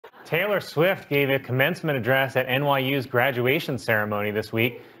Taylor Swift gave a commencement address at NYU's graduation ceremony this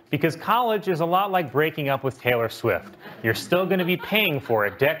week because college is a lot like breaking up with Taylor Swift. You're still going to be paying for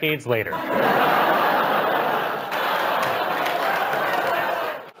it decades later.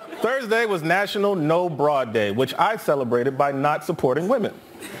 Thursday was National No Bra Day, which I celebrated by not supporting women.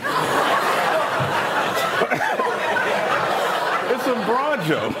 It's a bra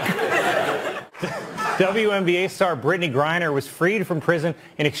joke. WNBA star Brittany Griner was freed from prison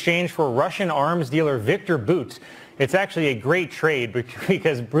in exchange for Russian arms dealer Victor Bout. It's actually a great trade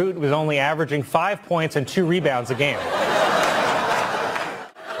because Bout was only averaging 5 points and 2 rebounds a game.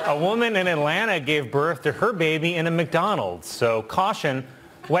 A woman in Atlanta gave birth to her baby in a McDonald's, so caution,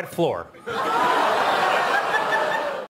 wet floor.